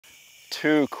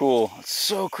too cool. It's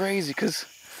so crazy because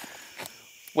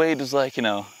Wade was like, you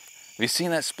know, have you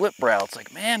seen that split brow? It's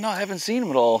like, man, no, I haven't seen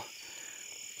him at all.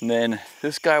 And then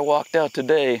this guy walked out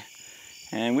today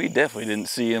and we definitely didn't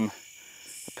see him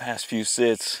the past few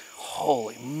sits.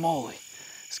 Holy moly,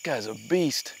 this guy's a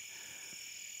beast.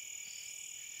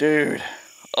 Dude,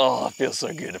 oh, it feels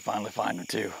so good to finally find him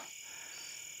too.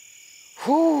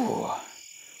 Whew.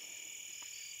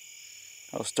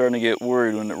 I was starting to get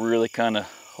worried when it really kind of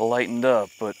lightened up,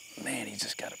 but man, he's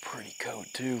just got a pretty coat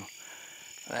too.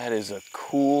 That is a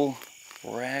cool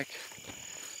rack.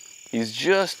 He's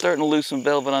just starting to lose some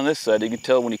velvet on this side. You can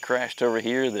tell when he crashed over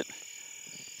here that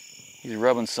he's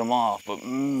rubbing some off, but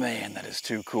man, that is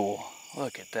too cool.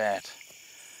 Look at that.